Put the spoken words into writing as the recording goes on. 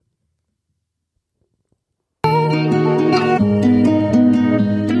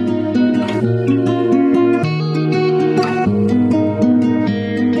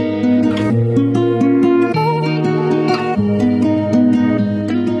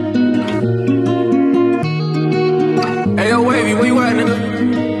where you at,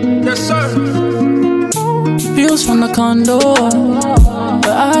 nigga? Yes, sir. Views from the condo, but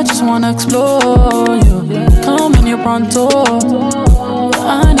I just wanna explore you. Come in your pronto,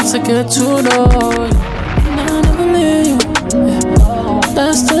 I need to get to know you. And I never leave you. Yeah.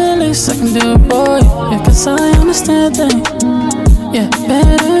 That's the least I can do for you. Yeah, 'cause I understand things. Yeah,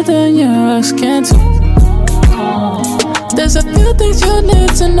 better than your ex can too. There's a few things you need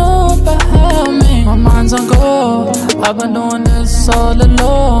to know about me. My mind's on go. I've been doing this all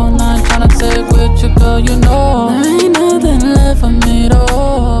alone. I ain't tryna take with you, girl, you know. There ain't nothing left for me to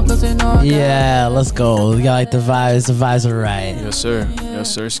hold, 'cause you know. Yeah, let's go. We got like the vibes. The vibes are right. Yes, sir. Yes,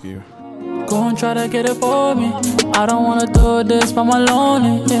 sir, Skew. Go and try to get it for me. I don't wanna do this by my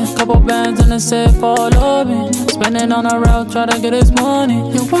lonely. Yeah, couple bands in the safe, follow me. Spending on a route, try to get his money.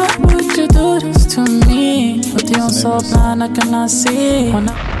 Yeah, why would you do this to me? With you on so blind, I cannot see.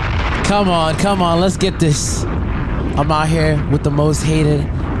 Come on, let's get this. I'm out here with the most hated,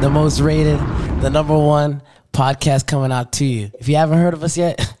 the most rated, the number one podcast coming out to you. If you haven't heard of us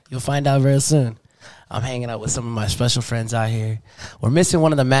yet, you'll find out very soon. I'm hanging out with some of my special friends out here. We're missing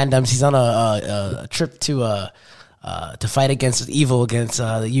one of the Mandums. He's on a trip to fight against evil against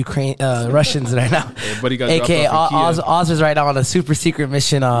the Ukraine Russians right now. Yeah, buddy got AKA dropped off in Kiev. Oz is right now on a super secret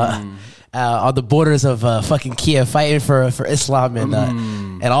mission on the borders of fucking Kiev, fighting for Islam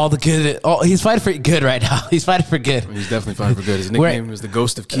and all the good. He's fighting for good right now. He's fighting for good. He's definitely fighting for good. His nickname is the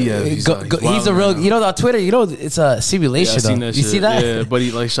Ghost of Kiev. He's a real. You know, on Twitter, you know, it's a simulation. Yeah, I seen that you shit. see that? Yeah,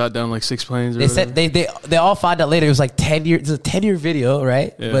 buddy, like shot down like 6 planes. They said they all found out later. It was like 10 years. It's a 10-year video,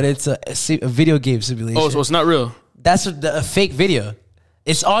 right? Yeah. But it's a video game simulation. Oh, so it's not real. That's a fake video.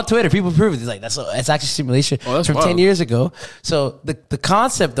 It's on Twitter. People prove it. It's like it's actually simulation that's from wild. 10 years ago. So the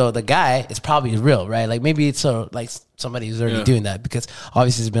concept though, the guy is probably real, right? Like maybe it's like somebody who's already doing that, because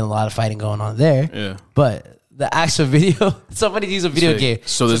obviously there's been a lot of fighting going on there. Yeah. But the actual video, somebody used a video game.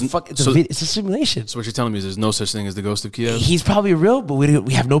 So it's a simulation. So what you're telling me is there's no such thing as the Ghost of Kiev? He's probably real, but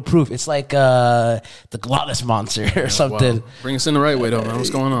we have no proof. It's like the Glottis monster or something. Wow. Bring us in the right way though, man.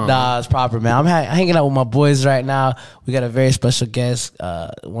 What's going on? Nah, it's proper, man. I'm hanging out with my boys right now. We got a very special guest,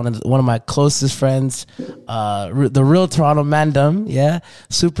 one of my closest friends, the real Toronto Mandem, yeah,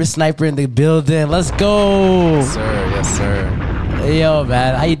 Super Sniper in the building. Let's go, Yes, sir. Yo,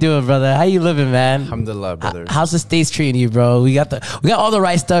 man, how you doing, brother? How you living, man? Alhamdulillah, brother. How's the States treating you, bro? We got all the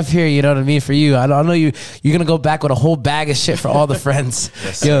right stuff here. You know what I mean? For you, I know you're gonna go back with a whole bag of shit for all the friends.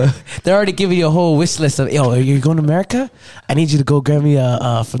 Yes, yo, they're already giving you a whole wish list of, yo, are you going to America? I need you to go grab me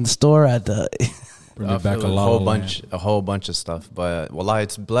from the store at the. Bring me back a whole bunch of stuff. But wallah,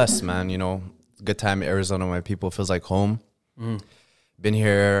 it's blessed, man. You know, good time in Arizona. My people feels like home. Been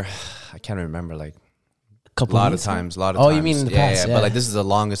here, I can't remember, like. A lot of times. Oh, you mean in the past? Yeah. But like this is the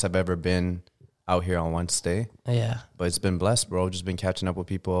longest I've ever been out here on one stay. Yeah. But it's been blessed, bro. Just been catching up with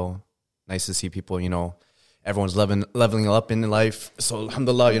people. Nice to see people, you know, everyone's leveling up in life. So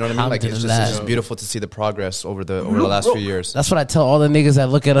alhamdulillah, you know what I mean? Like it's just beautiful to see the progress over the last few years. That's what I tell all the niggas that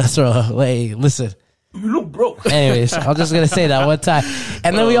look at us. Hey, listen. You look broke. Anyways, I'm just going to say that one time.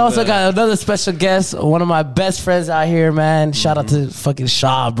 And then we also got another special guest, one of my best friends out here, man. Shout out to fucking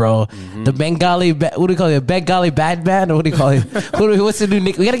Shah, bro. The Bengali, what do you call it? Bengali bad man? Or what do you call it? What's the new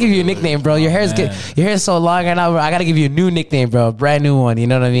nickname? We got to give you a nickname, bro. Your hair's good. Your hair's so long right now, bro. I got to give you a new nickname, bro. A brand new one. You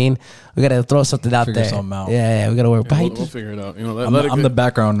know what I mean? We got to throw something out there. Something out. Yeah, we got to work. Yeah, we'll figure it out. You know, I'm the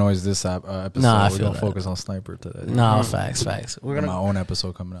background noise this episode. Nah, we're going to focus on Sniper today. No, facts. We're gonna my own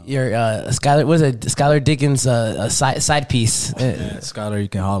episode coming out. Your Skylar, what is it? Skylar Diggins side piece. Yeah, Skylar, you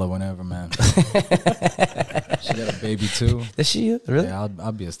can holler whenever, man. She got a baby too. Is she really? Yeah,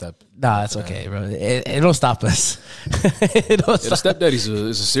 I'll be a step. Nah, it's okay, bro. It don't stop us. It don't the stop. stepdaddy's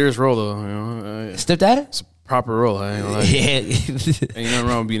a serious role though. You know, Stepdad? It's a proper role. I ain't gonna lie. Yeah. Ain't nothing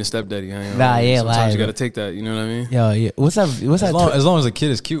wrong with being a stepdaddy. I ain't Nah, lie. yeah, Sometimes lying, you bro. gotta take that. You know what I mean? Yo, yeah. What's that? As long as the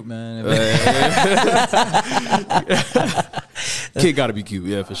kid is cute, man. Kid gotta be cute,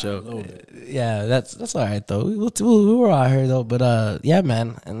 yeah, for sure. Yeah, that's all right though. We were out here though, but yeah,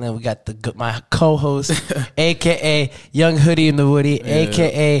 man. And then we got my co-host, aka Young Hoodie in the Woody,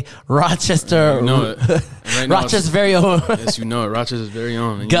 aka Rochester. You know it. Right now, Rochester's very own. Yes, you know it. Rochester's very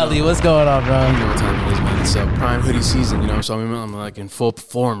own. Gully, what's going on, bro? You know what time it is, man. It's prime hoodie season, you know. So I'm like in full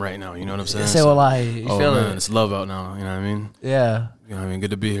form right now. You know what I'm saying? Say what lie. You feel man, it? it's love out now. You know what I mean? Yeah. You know what I mean?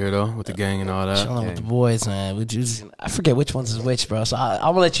 Good to be here though with the gang and all that. Chilling with the boys, man. I forget which one's is which, bro. So I'm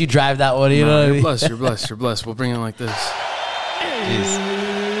gonna let you drive that one. You know what I mean? You're blessed. We'll bring it like this. Jeez.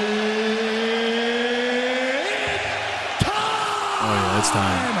 Oh yeah, it's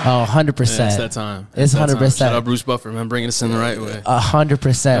time. Oh, 100%. Yeah, it's that time. It's 100%. Shout out Bruce Buffer, man, bringing us in the right way.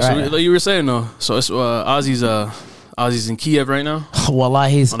 100%. So Right. like you were saying though, so it's Ozzy's Ozzy's in Kiev right now Wallah,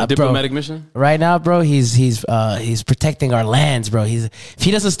 he's on a diplomatic mission. Right now, bro, he's protecting our lands, bro. If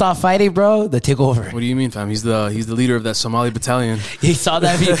he doesn't stop fighting, bro, they take over. What do you mean, fam? He's the leader of that Somali battalion. He saw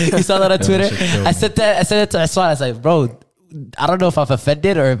that. He saw that on Twitter. I said it. I saw it. I was like, bro, I don't know if I'm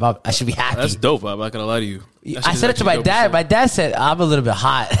offended or if I should be happy. That's dope. I'm not gonna lie to you. I said it to my dad. My dad said I'm a little bit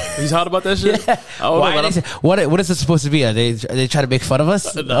hot. He's hot about that shit. Yeah. What is it supposed to be? Are they trying to make fun of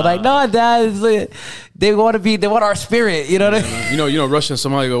us? Nah. I'm like, no, dad. It's like, they want our spirit. You know what I mean? You know, Russia and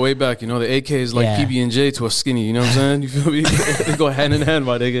Somalia go way back. You know, the AK is like PB&J to a skinny. You know what I'm saying? You feel me? They go hand in hand,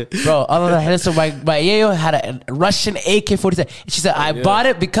 my nigga. Bro, other than that, so my yayo had a Russian AK-47. She said, I bought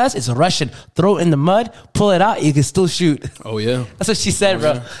it because it's Russian. Throw it in the mud, pull it out, you can still shoot. Oh yeah, that's what she said,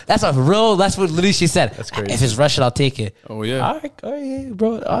 bro. Yeah. That's what literally she said. That's crazy. If it's Russian, I'll take it. Oh yeah. All right,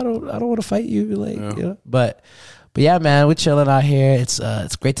 bro. I don't want to fight you, like, you know. But yeah, man, we're chilling out here. It's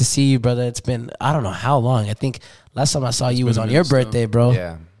great to see you, brother. It's been, I don't know how long. I think last time I saw you was on your birthday, bro.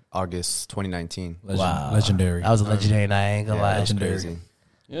 Yeah, August 2019. Wow, legendary. That was a legendary night. I ain't gonna lie. Legendary.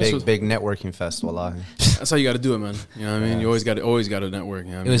 Yeah, big networking fest, wallahi. That's how you got to do it, man. You know what I mean? You always got to network.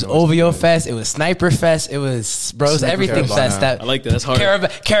 You know what it was OVO Fest. It was Sniper Fest. It was, bro, everything Fest. I like that. That's hard.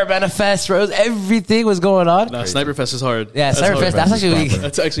 Caravana Fest, bro. Everything was going on. Nah, Sniper Fest is hard. Yeah, Sniper Fest.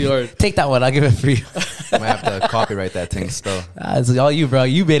 That's actually hard. Take that one. I'll give it for you. I might have to copyright that thing still. It's all you, bro.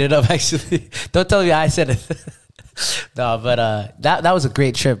 You made it up, actually. Don't tell me I said it. No, but that was a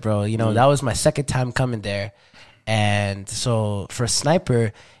great trip, bro. You know, that was my second time coming there. And so for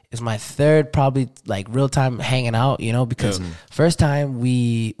Sniper, it's my third probably like real time hanging out, you know, because first time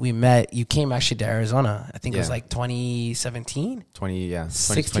we met, you came actually to Arizona. I think it was like 2017.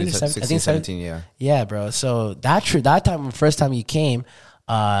 16, 17, yeah. Yeah, bro. So that time, first time you came,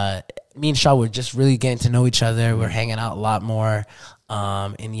 me and Shaw were just really getting to know each other. We're hanging out a lot more.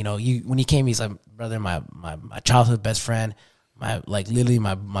 And you know, when you came, he's like, brother, my childhood best friend. My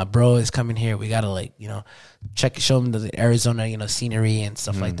bro is coming here. We gotta, like, you know, show him the Arizona, you know, scenery and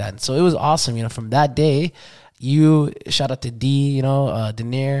stuff like that. And so it was awesome, you know. From that day, shout out to D, you know,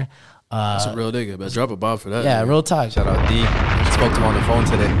 Denier. That's a real nigga. But drop a bob for that. Yeah, real talk. Shout out D. Spoke to him on the phone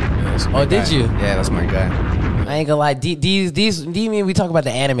today. Yeah, did you? Yeah, that's my guy. I ain't gonna lie. D, me, we talk about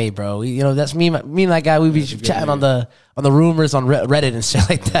the anime, bro. You know, that's me and that guy. We be chatting on the rumors on Reddit and shit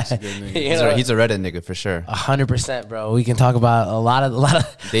like that. He's a Reddit nigga for sure. 100%, bro. We can talk about a lot of.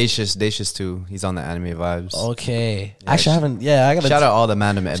 Dacious too. He's on the anime vibes. Okay. Yeah, actually, I haven't. Yeah, I gotta shout out all the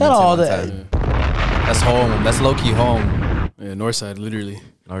man in Edmonton. Shout out all That's home. That's low key home. Yeah, Northside, literally.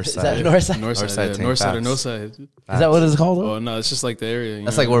 Is that Northside? Northside or no side. Is that what it's called? Oh no, it's just like the area.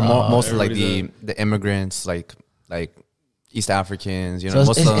 That's like where most of like the immigrants, like East Africans, you know, so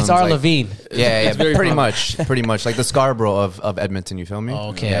Muslims. It's our like, Levine. Yeah, pretty much like the Scarborough of Edmonton. You feel me? Oh,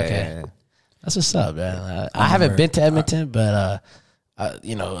 okay. Yeah. That's what's up, man. I haven't been to Edmonton, but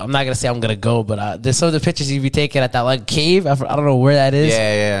you know, I'm not gonna say I'm gonna go, but there's some of the pictures you be taking at that like cave. I don't know where that is.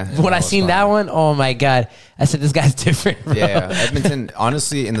 Yeah. When I seen that one, oh my god, I said this guy's different. Bro. Yeah, Edmonton.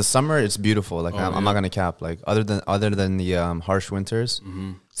 Honestly, in the summer, it's beautiful. Like I'm not gonna cap. Like other than the harsh winters,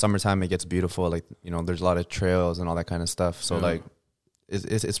 summertime it gets beautiful. Like, you know, there's a lot of trails and all that kind of stuff. So like,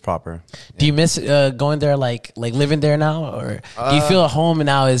 it's proper. Do you miss going there, like living there now, or do you feel home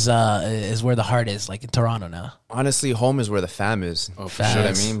now is where the heart is, like in Toronto now? Honestly, home is where the fam is. Oh, you know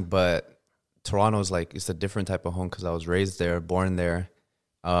what I mean? But Toronto's like, it's a different type of home because I was raised there, born there.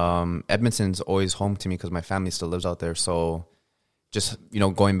 Edmonton's always home to me because my family still lives out there. So just, you know,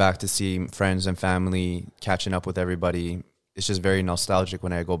 going back to see friends and family, catching up with everybody, it's just very nostalgic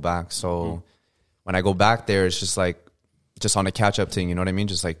when I go back. So when I go back there, it's just like, just on a catch-up thing, you know what I mean?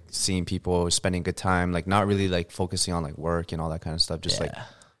 Just like seeing people, spending good time, like not really like focusing on like work and all that kind of stuff. Just like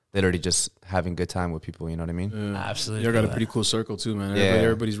literally just having good time with people, you know what I mean? Absolutely. You got a pretty cool circle too, man.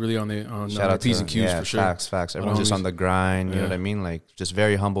 Everybody's really on the P's and Q's for sure. Facts. Everyone's just on the grind, you know what I mean? Like just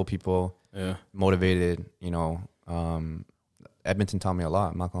very humble people, motivated, you know. Edmonton taught me a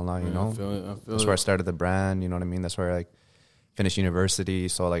lot, I'm not gonna lie, you know? I feel That's where I started the brand, you know what I mean? That's where I like finished university.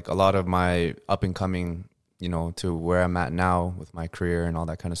 So like a lot of my up and coming, you know, to where I'm at now with my career and all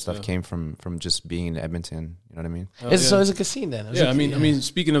that kind of stuff came from just being in Edmonton. You know what I mean? So it's a casino then. I mean,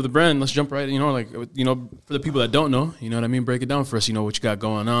 speaking of the brand, let's jump right. You know, like, you know, for the people that don't know, you know what I mean. Break it down for us. You know what you got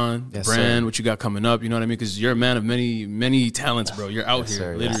going on, the brand, what you got coming up. You know what I mean? Because you're a man of many talents, bro. You're out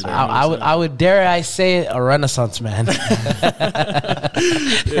here, literally. I would dare I say a Renaissance man,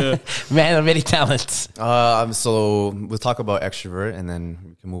 man of many talents. So we'll talk about extrovert, and then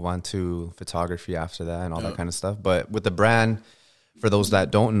we can move on to photography after that and all that kind of stuff. But with the brand, for those that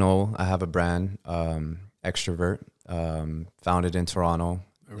don't know, I have a brand. Extrovert, founded in Toronto,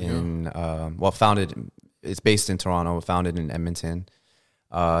 founded it's based in Toronto, founded in Edmonton.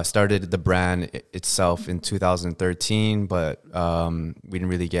 Started the brand itself in 2013, but we didn't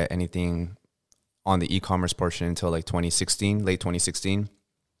really get anything on the e-commerce portion until like 2016, late 2016.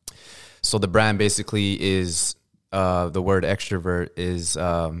 So the brand basically is, the word extrovert is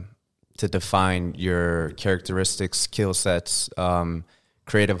to define your characteristics, skill sets,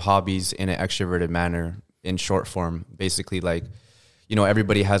 creative hobbies in an extroverted manner in short form. Basically, like, you know,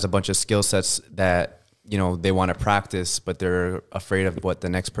 everybody has a bunch of skill sets that, you know, they want to practice, but they're afraid of what the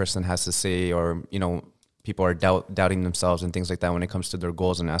next person has to say, or, you know, people are doubting themselves and things like that when it comes to their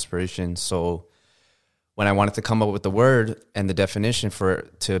goals and aspirations. So when I wanted to come up with the word and the definition for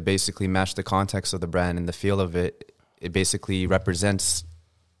it to basically match the context of the brand and the feel of it, it basically represents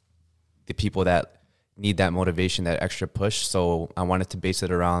the people that need that motivation, that extra push. So I wanted to base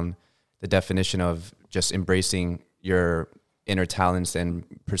it around the definition of just embracing your inner talents and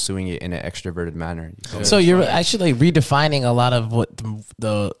pursuing it in an extroverted manner. So you're actually redefining a lot of what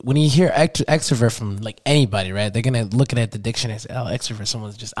the when you hear extrovert from like anybody, right? They're gonna look at the dictionary and say, "Oh, extrovert,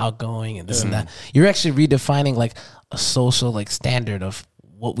 someone's just outgoing and this and that." You're actually redefining like a social like standard of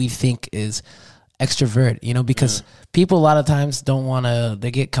what we think is extrovert, you know, because people a lot of times don't want to.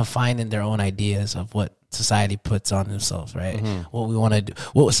 They get confined in their own ideas of what society puts on themselves, right? What we want to do,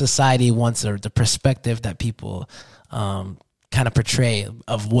 what society wants, or the perspective that people kind of portray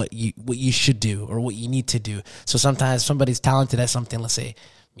of what you should do or what you need to do. So sometimes somebody's talented at something, let's say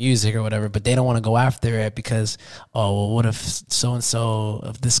music or whatever, but they don't want to go after it because, oh, well, what if so-and-so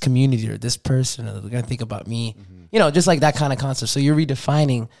of this community or this person, they're going to think about me, you know, just like that kind of concept. So you're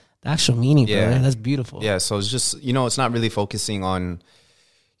redefining the actual meaning, bro. That's beautiful. Yeah. So it's just, you know, it's not really focusing on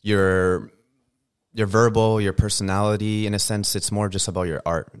your verbal, your personality. In a sense, it's more just about your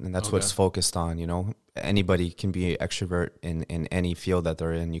art, and that's what it's focused on. You know, anybody can be an extrovert in any field that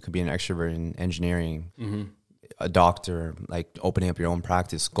they're in. You could be an extrovert in engineering, a doctor, like opening up your own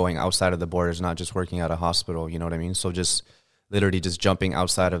practice, going outside of the borders, not just working at a hospital. You know what I mean? So just literally just jumping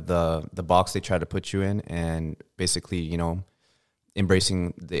outside of the box they try to put you in, and basically, you know,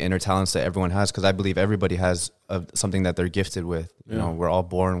 embracing the inner talents that everyone has. Because I believe everybody has something that they're gifted with. You know, we're all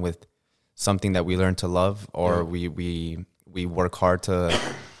born with something that we learn to love, or we work hard to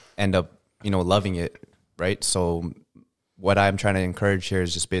end up, you know, loving it, right? So what I'm trying to encourage here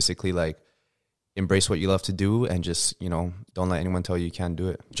is just basically like embrace what you love to do, and just, you know, don't let anyone tell you can't do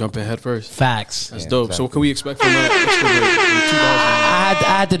it. Jump in head first. Facts. That's dope. Exactly. So what can we expect from extrovert in 2000? I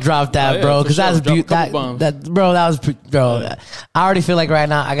had to drop that, bro, because that was I already feel like right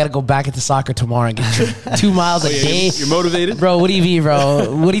now I got to go back into soccer tomorrow and get 2 miles a day. You're motivated, bro. What do you mean,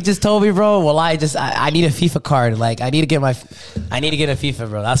 bro? What he just told me, bro? Well, I need a FIFA card. Like I need to get a FIFA,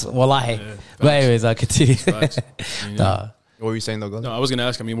 bro. That's but anyways, I'll continue. What were you saying though? Go. No, I was gonna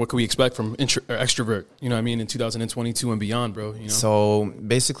ask. I mean, what can we expect from extrovert? You know what I mean, in 2022 and beyond, bro. You know. So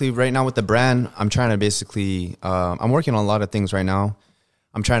basically, right now with the brand, I'm trying to basically, I'm working on a lot of things right now.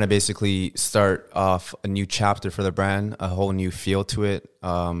 I'm trying to basically start off a new chapter for the brand, a whole new feel to it.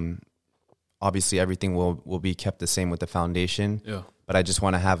 Obviously, everything will be kept the same with the foundation. Yeah. But I just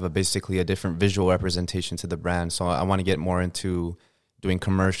want to have basically a different visual representation to the brand. So I want to get more into doing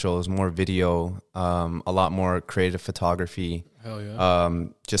commercials, more video, a lot more creative photography. Hell yeah.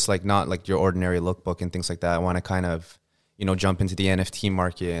 Just like not like your ordinary lookbook and things like that. I want to kind of, you know, jump into the NFT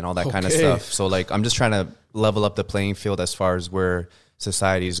market and all that kind of stuff. So like, I'm just trying to level up the playing field as far as where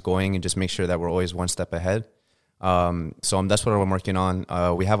society is going, and just make sure that we're always one step ahead. So that's what I'm working on.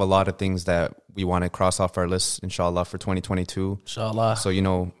 We have a lot of things that we want to cross off our list, inshallah, for 2022. Inshallah. So, you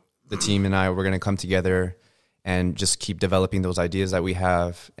know, the team and I, we're going to come together and just keep developing those ideas that we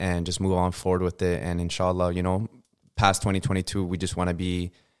have, and just move on forward with it. And inshallah, you know, past 2022, we just want to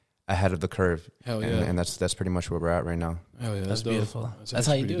be ahead of the curve. Hell yeah. And that's pretty much where we're at right now. Hell yeah. That's beautiful. That's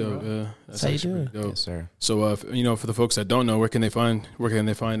how you do it, bro. Yeah. That's how you do it. Yes, sir. So, you know, for the folks that don't know, where can they find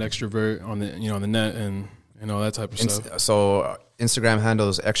extrovert on the, you know, on the net and all that type of stuff? So Instagram handle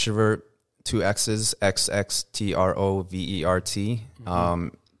is extrovert, 2 X's, XXTROVERT.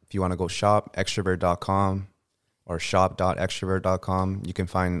 If you want to go shop, extrovert.com. or shop.extrovert.com. You can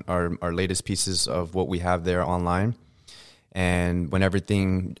find our latest pieces of what we have there online. And when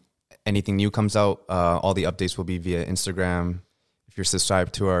anything new comes out, all the updates will be via Instagram. If you're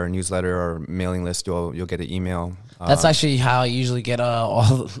subscribed to our newsletter or mailing list, you'll get an email. That's actually how I usually get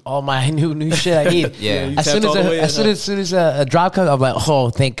all my new shit I need. Yeah. As soon as a drop comes, I'm like, oh,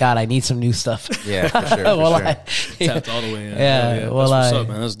 thank God, I need some new stuff. Yeah, for sure. Tapped all the way in. Yeah. Well, that's what's up,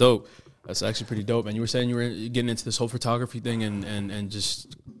 man. That's dope. That's actually pretty dope. And you were saying you were getting into this whole photography thing and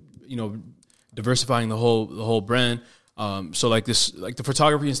just, you know, diversifying the whole brand. So like this, like the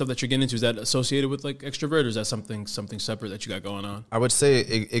photography and stuff that you're getting into, is that associated with like Extrovert, or is that something separate that you got going on? I would say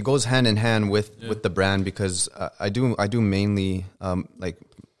it goes hand in hand with the brand, because I do mainly like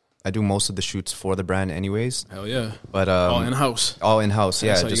I do most of the shoots for the brand anyways. Hell yeah. But all in-house. All in-house,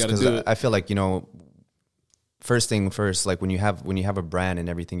 yeah. Just because I feel like, you know, first thing first, like when you have a brand and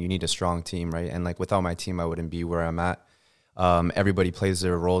everything, you need a strong team, right? And like without my team, I wouldn't be where I'm at. Everybody plays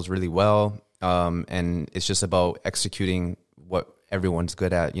their roles really well. And it's just about executing what everyone's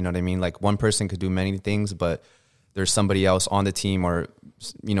good at. You know what I mean? Like one person could do many things, but there's somebody else on the team, or,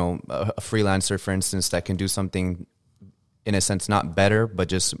 you know, a freelancer, for instance, that can do something in a sense, not better, but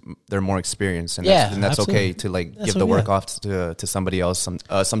just they're more experienced, and that's okay to like give the work off to somebody else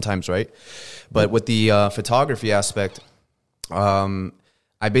sometimes, right? But with the photography aspect,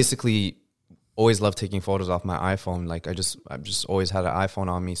 I basically always loved taking photos off my iPhone. Like I've just always had an iPhone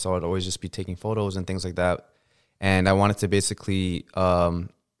on me, so I'd always just be taking photos and things like that. And I wanted to basically,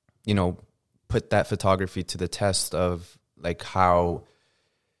 you know, put that photography to the test of like how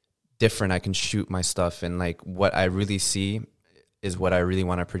different I can shoot my stuff, and like what I really see is what I really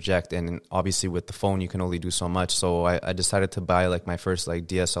want to project. And obviously with the phone you can only do so much, so I decided to buy like my first like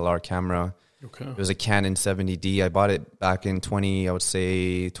DSLR camera. Okay. It was a Canon 70D. I bought it back in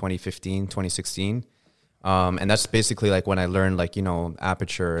 2015, 2016. And that's basically like when I learned like, you know,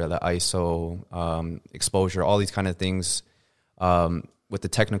 aperture, the ISO, exposure, all these kind of things with the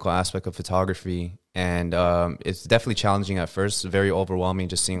technical aspect of photography. And it's definitely challenging at first, very overwhelming,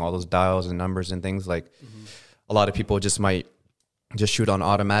 just seeing all those dials and numbers and things. Like a lot of people just might just shoot on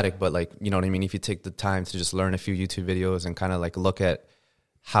automatic, but like, you know what I mean? If you take the time to just learn a few YouTube videos and kind of like look at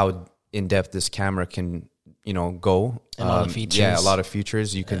how in depth this camera can, you know, go. And a lot of features. Yeah, a lot of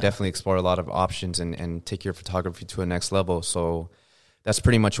features. You can definitely explore a lot of options and take your photography to a next level. So that's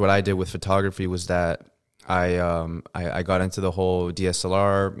pretty much what I did with photography, was that I got into the whole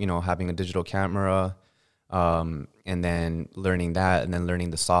DSLR, you know, having a digital camera, and then learning that, and then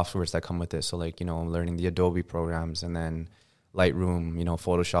learning the softwares that come with it. So like, you know, learning the Adobe programs, and then Lightroom, you know,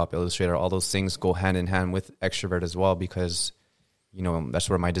 Photoshop, Illustrator, all those things go hand in hand with Extrovert as well, because, you know, that's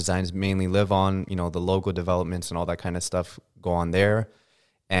where my designs mainly live on. You know, the logo developments and all that kind of stuff go on there,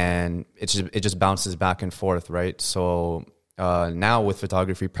 and it just bounces back and forth, right? So now with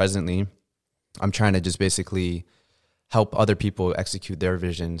photography presently, I'm trying to just basically help other people execute their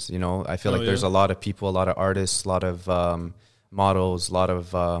visions. You know, I feel like there's a lot of people, a lot of artists, a lot of models, a lot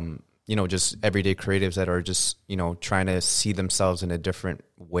of, you know, just everyday creatives that are just, you know, trying to see themselves in a different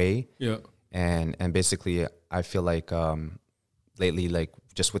way. Yeah. And basically I feel like lately, like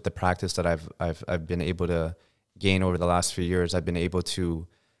just with the practice that I've been able to gain over the last few years, I've been able to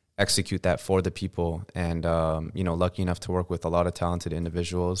execute that for the people. And, you know, lucky enough to work with a lot of talented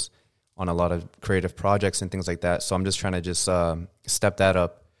individuals on a lot of creative projects and things like that. So I'm just trying to just step that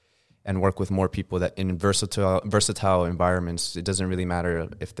up and work with more people that in versatile environments. It doesn't really matter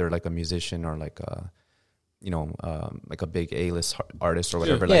if they're like a musician or like a, you know, like a big A-list artist or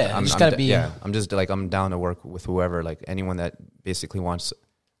whatever. Yeah, like, I'm just like, I'm down to work with whoever, like anyone that basically wants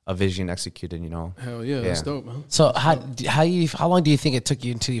a vision executed, you know. Hell yeah, that's dope, man. So how long do you think it took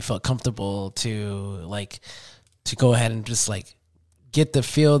you until you felt comfortable to go ahead and just like get the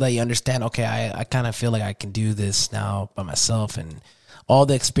feel that you understand, okay, I kind of feel like I can do this now by myself, and all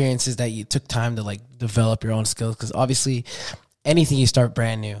the experiences that you took time to like develop your own skills? Because obviously anything you start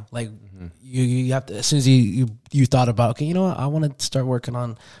brand new, like you have to, as soon as you thought about, okay, you know what, I want to start working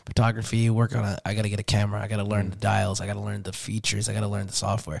on photography, I got to get a camera, I got to learn the dials, I got to learn the features, I got to learn the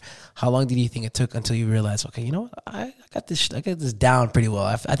software. How long did you think it took until you realized, okay, you know what, I got this down pretty well.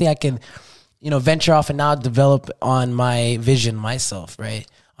 I think I can, you know, venture off and now develop on my vision myself, right?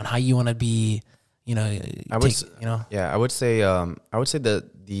 On how you want to be, you know, I would say that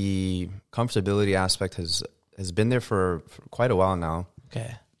the comfortability aspect has been there for quite a while now.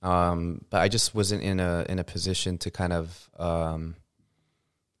 Okay. But I just wasn't in a position to kind of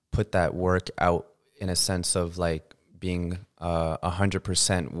put that work out in a sense of like being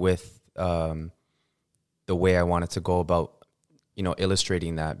 100% with the way I wanted to go about, you know,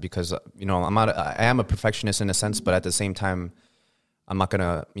 illustrating that, because, you know, I am a perfectionist in a sense, but at the same time, I'm not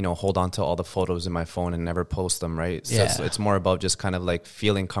gonna, you know, hold on to all the photos in my phone and never post them, right? So it's more about just kind of like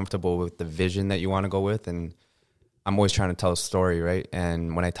feeling comfortable with the vision that you want to go with. And I'm always trying to tell a story, right?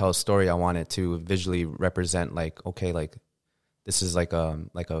 And when I tell a story, I want it to visually represent like, okay, like this is like a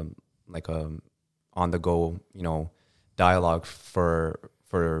on the go, you know, dialogue for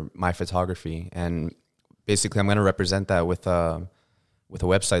my photography. And basically I'm going to represent that with a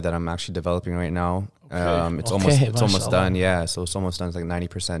website that I'm actually developing right now. It's almost done. Yeah. So it's almost done. It's like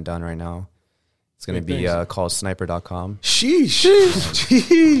 90% done right now. It's going to be called Sniper.com. Sheesh.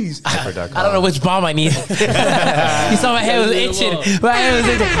 Jeez. Sniper.com. I don't know which bomb I need. You saw my head was itching. My head was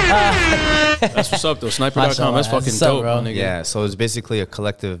itching. That's what's up, though. Sniper.com. That's fucking dope, bro. Yeah, so it's basically a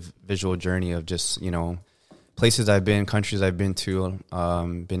collective visual journey of just, you know, places I've been, countries I've been to,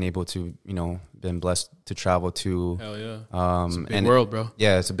 been able to, you know, been blessed to travel to. Hell yeah. It's a big world, bro.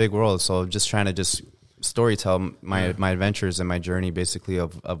 Yeah, it's a big world. So just trying to just storytell my adventures and my journey, basically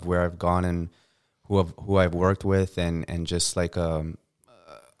of where I've gone and who I've worked with, and just like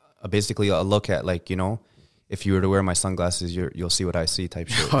basically a look at, like, you know, if you were to wear my sunglasses, you'll see what I see type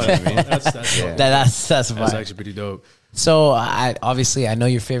shit. You know what I mean? That's actually pretty dope. So I know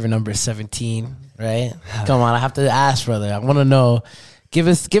your favorite number is 17, right? Come on, I have to ask, brother. I want to know. Give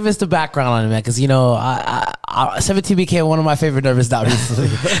us the background on it, man, because, you know, 17 became one of my favorite numbers now recently.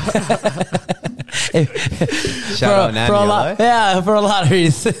 Shout out for a lot, yeah, for a lot of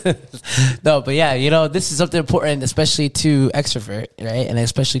reasons. No, but yeah, you know, this is something important, especially to extrovert, right, and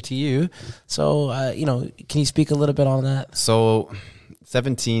especially to you. So, you know, can you speak a little bit on that? So,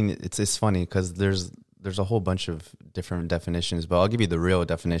 17, it's funny because there's a whole bunch of different definitions, but I'll give you the real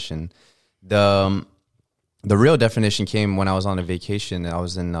definition. The real definition came when I was on a vacation. I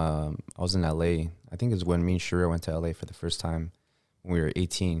was in LA. I think it was when me and Shura went to LA for the first time when we were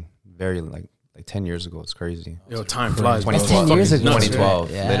 18. Very like 10 years ago. It's crazy. Yo, time flies. 10 years ago.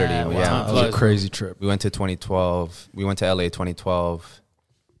 2012, yeah. literally. Wow. Yeah, It was a crazy trip. we went to 2012. We went to LA 2012.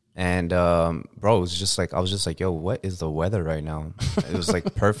 And bro, it was just like, I was just like, yo, what is the weather right now? It was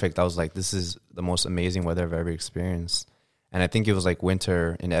like perfect. I was like, this is the most amazing weather I've ever experienced. And I think it was like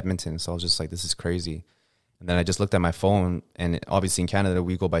winter in Edmonton. So I was just like, this is crazy. And then I just looked at my phone, and obviously in Canada,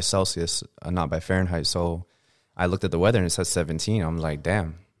 we go by Celsius, not by Fahrenheit. So I looked at the weather and it says 17. I'm like,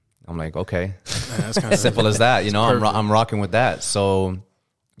 damn. I'm like, okay. Yeah, that's kind of simple as that. You know, I'm rocking with that. So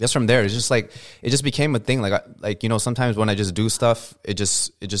just from there, it's just like, it just became a thing. Like, you know, sometimes when I just do stuff, it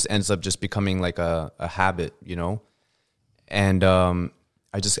just ends up just becoming like a habit, you know? And I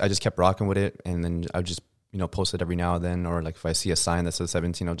just kept rocking with it. And then I just, you know, post it every now and then, or like if I see a sign that says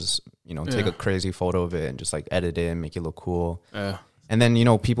 17, I'll just, you know, take a crazy photo of it and just like edit it and make it look cool. Yeah. And then, you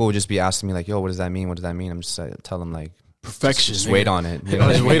know, people would just be asking me like, yo, what does that mean? What does that mean? I'm just tell them like, perfection. Just wait on it. You know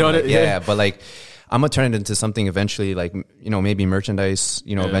just wait on it. Yeah. But like, I'm gonna turn it into something eventually, like, you know, maybe merchandise,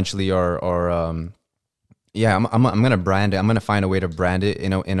 you know, eventually, or yeah, I'm gonna brand it. I'm gonna find a way to brand it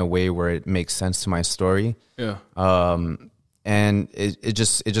in a way where it makes sense to my story. Yeah. And it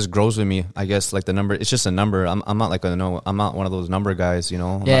just grows with me, I guess. Like the number, it's just a number. I'm not like I'm not one of those number guys, you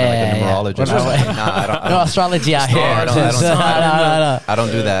know. I'm not like a numerologist. Nah, I don't. No astrology out here. I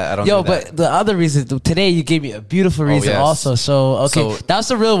don't do that. I don't. Yo, do that. but the other reason today, you gave me a beautiful reason also. So okay, that's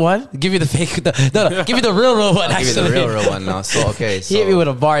the real one. Give me the fake. No, give me the real one. I'll actually, give you the real one now. So okay, he hit me with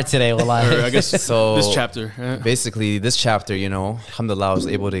a bar today. Well, I guess so. This chapter, basically, this chapter, you know, alhamdulillah, I was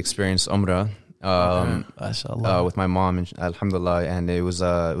able to experience Umrah. With my mom, and alhamdulillah, and it was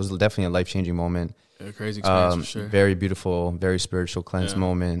definitely a life-changing moment. A crazy experience for sure. Very beautiful, very spiritual cleanse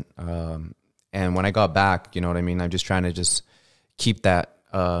moment. And when I got back, you know what I mean, I'm just trying to just keep that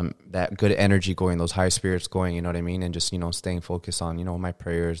good energy going, those high spirits going, you know what I mean, and just, you know, staying focused on, you know, my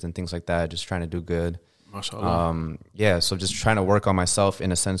prayers and things like that, just trying to do good. MashaAllah. Yeah, so just trying to work on myself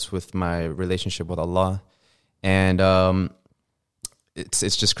in a sense with my relationship with Allah. And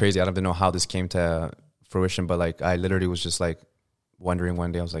it's just crazy. I don't even know how this came to fruition, but like I literally was just like wondering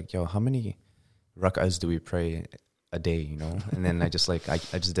one day, I was like, yo, how many rak'ahs do we pray a day, you know? And then I just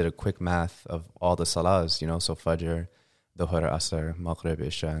did a quick math of all the salahs, you know, so Fajr, Dhuhr, Asr, Maghrib,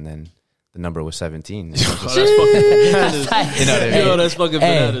 Isha, and then the number was 17. That's fucking bananas. You know what I mean? Yo, that's fucking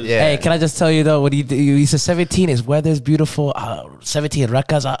bananas. Yeah. Hey, can I just tell you though, what you said 17 is weather's beautiful. 17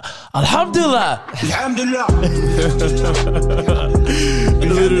 rakahs. Alhamdulillah.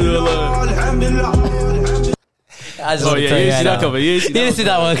 I just you didn't see that coming. You didn't see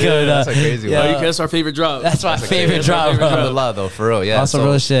that one coming. That's a crazy one. Yeah. That's our favorite drop. That's my favorite drop, bro. Alhamdulillah, though, for real, yeah. Also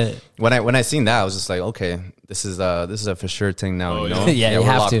real shit. When I seen that, I was just like, okay, this is a for sure thing now. You know? Yeah, you we're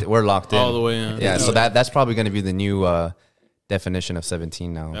have locked, to. We're locked in all the way in. Yeah, so that's probably going to be the new definition of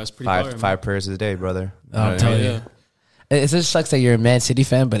 17 now. That's pretty five prayers a day, brother. I'm telling you. It just sucks that you're a Man City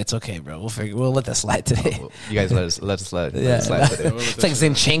fan, but it's okay, bro. We'll let that slide today. You guys let us slide today. It's like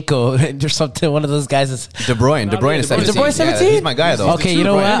Zinchenko or something. One of those guys is De Bruyne is 17. De Bruyne 17? Yeah, he's my guy though. Okay, you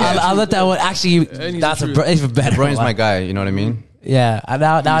know what? I'll let that one. Actually, that's even better. De Bruyne's my guy. You know what I mean? Yeah.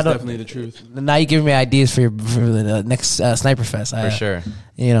 Now I don't. Definitely the truth. Now you give me ideas for the next Sniper Fest. For sure.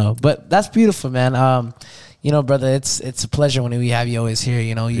 You know, but that's beautiful, man. you know, brother, it's a pleasure when we have you always here.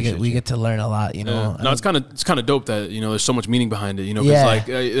 You know, we get to learn a lot. You know, no, it's kind of dope that, you know, there's so much meaning behind it. You know, because like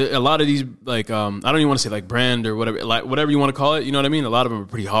a lot of these, like I don't even want to say like brand or whatever, like whatever you want to call it. You know what I mean? A lot of them are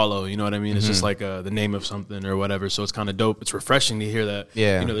pretty hollow. You know what I mean? It's just like the name of something or whatever. So it's kind of dope. It's refreshing to hear that.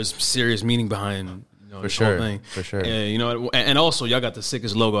 Yeah. You know, there's serious meaning behind. For sure, for sure. Yeah, you know, and also y'all got the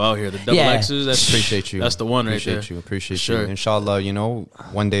sickest logo out here, the double X's. That's, appreciate you. That's the one appreciate right there. Appreciate you. Inshallah, you know,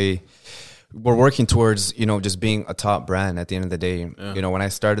 one day we're working towards, you know, just being a top brand at the end of the day. Yeah. You know, when I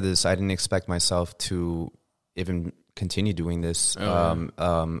started this, I didn't expect myself to even continue doing this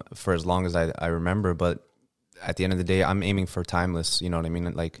for as long as I remember. But at the end of the day, I'm aiming for timeless. You know what I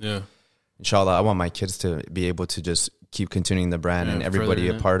mean? Like, inshallah, I want my kids to be able to just keep continuing the brand and everybody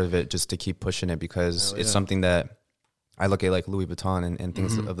a part of it, just to keep pushing it, because it's something that I look at like Louis Vuitton and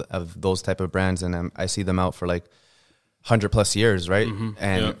things of those type of brands, and I see them out for like 100+ years, right?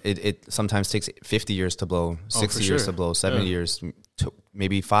 And it sometimes takes 50 years to blow, 60 years to blow, 70 years,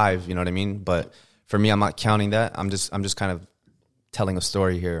 maybe 5. You know what I mean? But for me, I'm not counting that. I'm just kind of telling a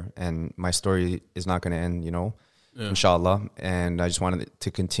story here, and my story is not going to end. You know. Inshallah, and I just wanted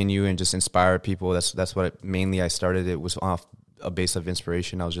to continue and just inspire people. That's what mainly I started. It was off a base of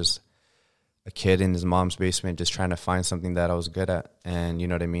inspiration. I was just a kid in his mom's basement, just trying to find something that I was good at, and you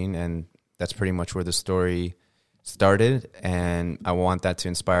know what I mean. And that's pretty much where the story started. And I want that to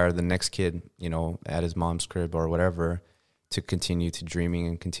inspire the next kid, you know, at his mom's crib or whatever, to continue to dreaming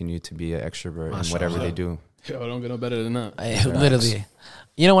and continue to be an extrovert in whatever they do. Yo, don't get no better than that. Literally.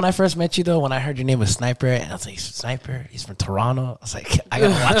 You know, when I first met you, though, when I heard your name was Sniper, and I was like, Sniper? He's from Toronto? I was like, I got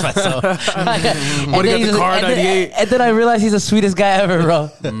to watch myself. What, he got the car 98? And then I realized he's the sweetest guy ever, bro.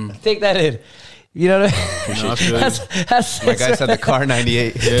 Take that in. You know what I mean? No, that's my guy said the car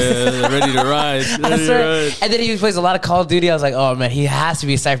 98. Yeah, ready to ride. And then he plays a lot of Call of Duty. I was like, oh, man, he has to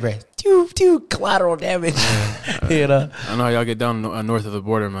be a Sniper. Collateral damage. You know? I know how y'all get down north of the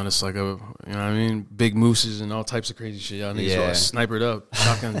border, man. It's like you know what I mean? Big mooses and all types of crazy shit. Y'all niggas all snipered up,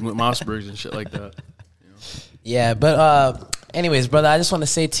 shotguns, Mossbergs and shit like that. You know? Yeah, but anyways, brother, I just want to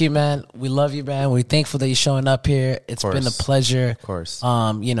say to you, man, we love you, man. We're thankful that you're showing up here. It's been a pleasure. Of course.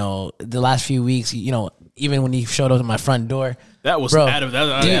 You know, the last few weeks, you know, even when you showed up at my front door. That was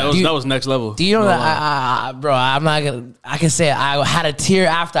that was next level. Do you know that, bro? I'm not gonna. I can say I had a tear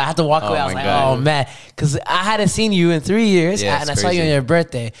after. I had to walk away. I was like, God. Oh man, because I hadn't seen you in 3 years, and I saw you on your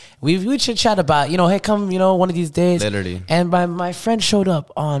birthday. We should chat about, you know, hey, come, you know, one of these days. Literally. And my friend showed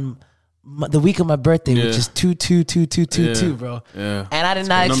up on the week of my birthday, which is 2/2/2/2/2/2, bro. Yeah. And I did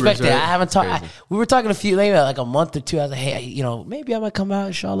not expect it. I haven't talked. We were talking maybe like a month or two. I was like, hey, you know, maybe I might come out,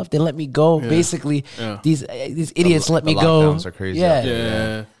 inshallah, if they let me go. Basically, these idiots let me go. Lockdowns are crazy.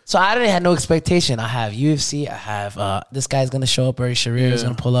 Yeah. So I didn't have no expectation. I have UFC. I have this guy's gonna show up. Ari Sharir is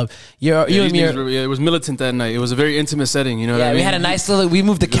gonna pull up. You and me. It was militant that night. It was a very intimate setting. You know what I mean? We had a nice little. We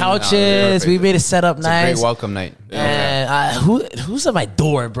moved the couches. We made it set up nice. Great welcome night. And who's at my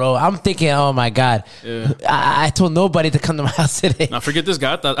door, bro? I'm thinking, oh my god. I told nobody to come to my house today. Now forget this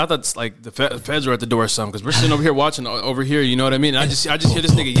guy. I thought it's like the feds were at the door or something, because we're sitting over here watching over here. You know what I mean? And I just hear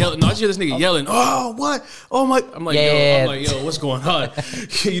this nigga yelling. No, I just hear this nigga yelling. Oh what? Oh my! I'm like, yo, what's going on?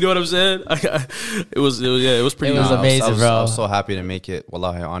 You know what I'm saying? It was pretty. It was amazing, bro. I was so happy to make it.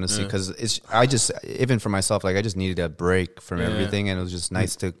 Wallahi, honestly, because even for myself, like I just needed a break from everything, and it was just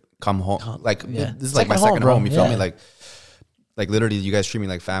nice to come home. Like this is like my second home. You feel me? Like literally, you guys treat me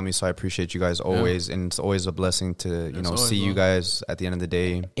like family, so I appreciate you guys always, and it's always a blessing to see you guys at the end of the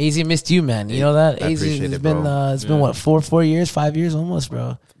day. AZ missed you, man. You know that? AZ has been it's been what 4 years, 5 years almost,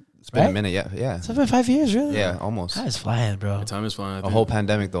 bro. It's been a minute, yeah. It's been 5 years, really? Yeah, almost. That is flying, bro. Time is flying. A whole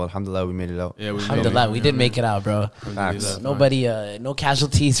pandemic, though. Alhamdulillah, we made it out. Yeah, we did make it out, bro. Nobody, no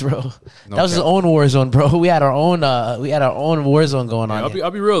casualties, bro. No, that was his own war zone, bro. We had our own war zone going on.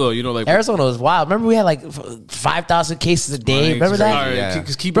 I'll be real though. You know, like Arizona was wild. Remember, we had like 5,000 cases a day. Remember that?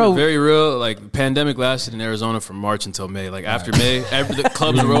 Because keep it very real. Like the pandemic lasted in Arizona from March until May. Like after May, the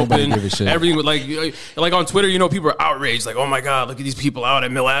clubs were open. Everything was like on Twitter. You know, people were outraged. Like, oh my god, look at these people out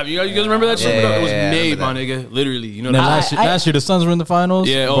at Mill Ave. You guys remember that shit? It was May, my nigga. Literally, you know. Last year, the Suns were in the finals.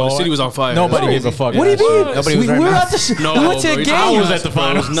 Yeah, the city was on fire. Nobody gave a fuck. What do you mean? Nobody was we were at the we went to the game. I was at the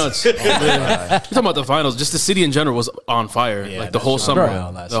finals. It was nuts. You're talking about the finals. Just the city in general was on fire. Like the whole summer.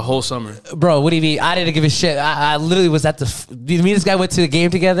 The whole summer. Bro, what do you mean? I didn't give a shit. I literally was at me and this guy went to the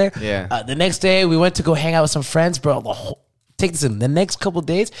game together. Yeah. The next day, we went to go hang out with some friends, bro. take this in. The next couple of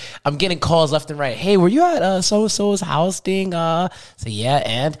days, I'm getting calls left and right. Hey, were you at so-and-so's house thing? So yeah,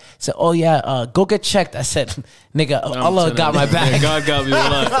 and so oh yeah, go get checked. I said, nigga, Allah got my bag. Yeah, God got me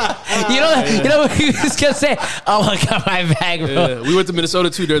alive. You know what he was gonna say? Allah got my bag, bro. Yeah, we went to Minnesota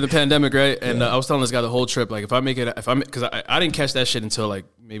too during the pandemic, right? And I was telling this guy the whole trip, like because I didn't catch that shit until like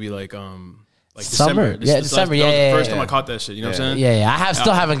maybe like summer. December. Yeah, the first time I caught that shit. You know what I'm saying? Yeah. I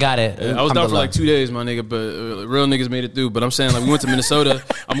still haven't got it. I was down for like 2 days, my nigga, but real niggas made it through. But I'm saying, like, we went to Minnesota.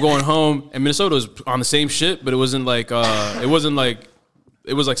 I'm going home, and Minnesota was on the same shit, but it wasn't like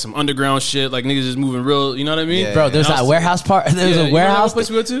it was like some underground shit, like niggas just moving real. You know what I mean? Bro, there's that warehouse part. There was a warehouse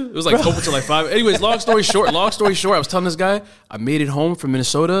place we went to. It was like open till like 5. Anyways, long story short, I was telling this guy I made it home from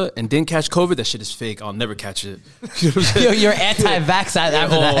Minnesota and didn't catch COVID. That shit is fake. I'll never catch it. You know what I'm saying? You're anti-vax after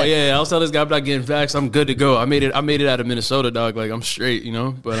that. Oh yeah, I was telling this guy I'm not getting vaxxed. I'm good to go. I made it out of Minnesota, dog. Like I'm straight, you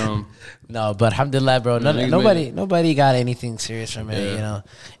know. But no, but alhamdulillah, bro. Nobody got anything serious from it, you know.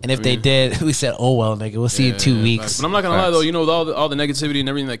 And if they did, we said, oh well, nigga, we'll see you in 2 weeks. But I'm not gonna lie though, you know, with all the negativity and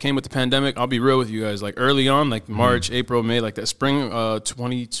everything that came with the pandemic, I'll be real with you guys. Like early on, like March, April, May, like that spring,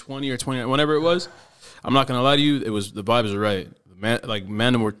 2020 or 20, whenever it was. I'm not gonna lie to you, the vibes are right.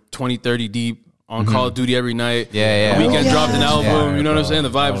 Man, we're 20, 30 deep. On Call of Duty every night. Weekend dropped an album. You know what I'm saying? The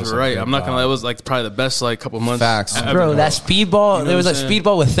vibes were right. I'm not gonna lie. It was like probably the best like couple months. Facts, bro. That speedball. You know there was a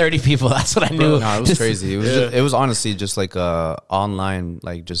speedball with 30 people. That's what I knew. No, it was crazy. It was honestly just like a online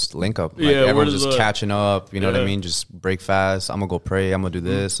like just link up. Like everyone just catching up. You know what I mean? Just break fast. I'm gonna go pray. I'm gonna do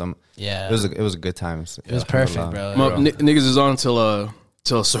this. It was a good time. It was perfect, bro. Niggas is on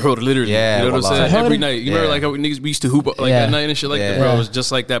till Sahur, literally. Yeah, you know what I'm saying? Every night. You remember like how we used to hoop like that night and shit like that? Bro, it was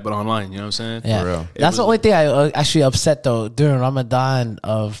just like that, but online. You know what I'm saying? Yeah. For real. That's the only thing I actually upset though during Ramadan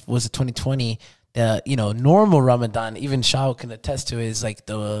was it 2020. You know, normal Ramadan, even Shao can attest to it, is like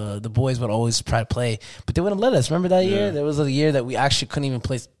the boys would always try to play, but they wouldn't let us. Remember that year? There was a year that we actually couldn't even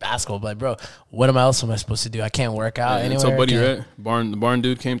play basketball. But like, bro, what am I supposed to do? I can't work out anywhere. So buddy, right? The barn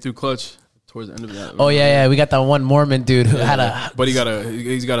dude came through clutch. Towards the end of that. Oh yeah, we got that one Mormon dude who had a. But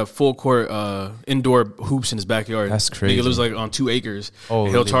he's got a full court indoor hoops in his backyard. That's crazy. He lives like on 2 acres. Oh,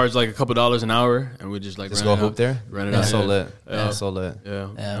 he'll charge like a couple $2 an hour, and we just go hoop there. Rent it out. So lit. Yeah, so lit. Yeah, you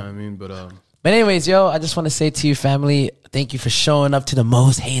know what I mean, but anyways, yo, I just want to say to you, family, thank you for showing up to the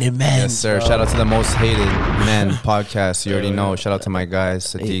Most Hated Men. Yes, sir. Bro. Shout out to the Most Hated Men podcast. You already know. Shout out to my guys,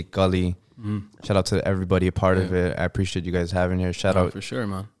 Sadiq, Gully. Shout out to everybody a part of it. I appreciate you guys having here. Shout out for sure,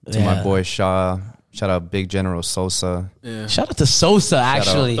 man. To my boy Shaw. Shout out Big General Sosa. Yeah. Shout out to Sosa,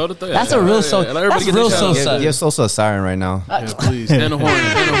 actually. That's a real Sosa. That's real Sosa. Give Sosa a siren right now. Please. And a horn.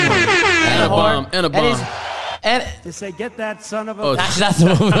 And a bomb. And to say, get that son of a. That's the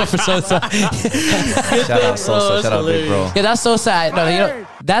movement for Sosa. Shout out Sosa. Shout out Big Bro. Yeah, that's Sosa. No, you know,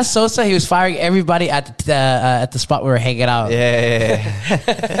 that's Sosa. He was firing everybody at the spot we were hanging out. Yeah.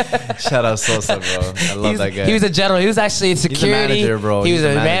 Shout out Sosa, bro. I love that guy. He was a general. He was actually in security. He's a manager, bro. He was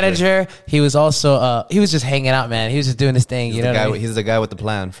a manager. He was also he was just hanging out, man. He was just doing his thing. He's the guy with the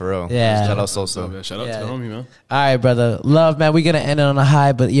plan, for real. Yeah. Shout out Sosa. Shout out to the homie, man. All right, brother. Love, man. We're gonna end it on a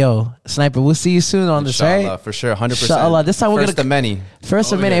high, but yo, Sniper, we'll see you soon on this, right? For sure, 100%. Inshallah. This time we're First of many.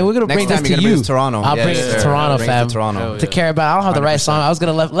 First of many. We're gonna bring this to you. Toronto. I'll bring it to Toronto, fam. To care about. I don't have the right song. I was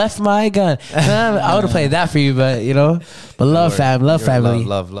gonna left my gun. I would have played that for you, but you know. But love, fam. Love, family.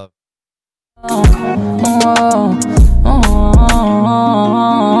 Love.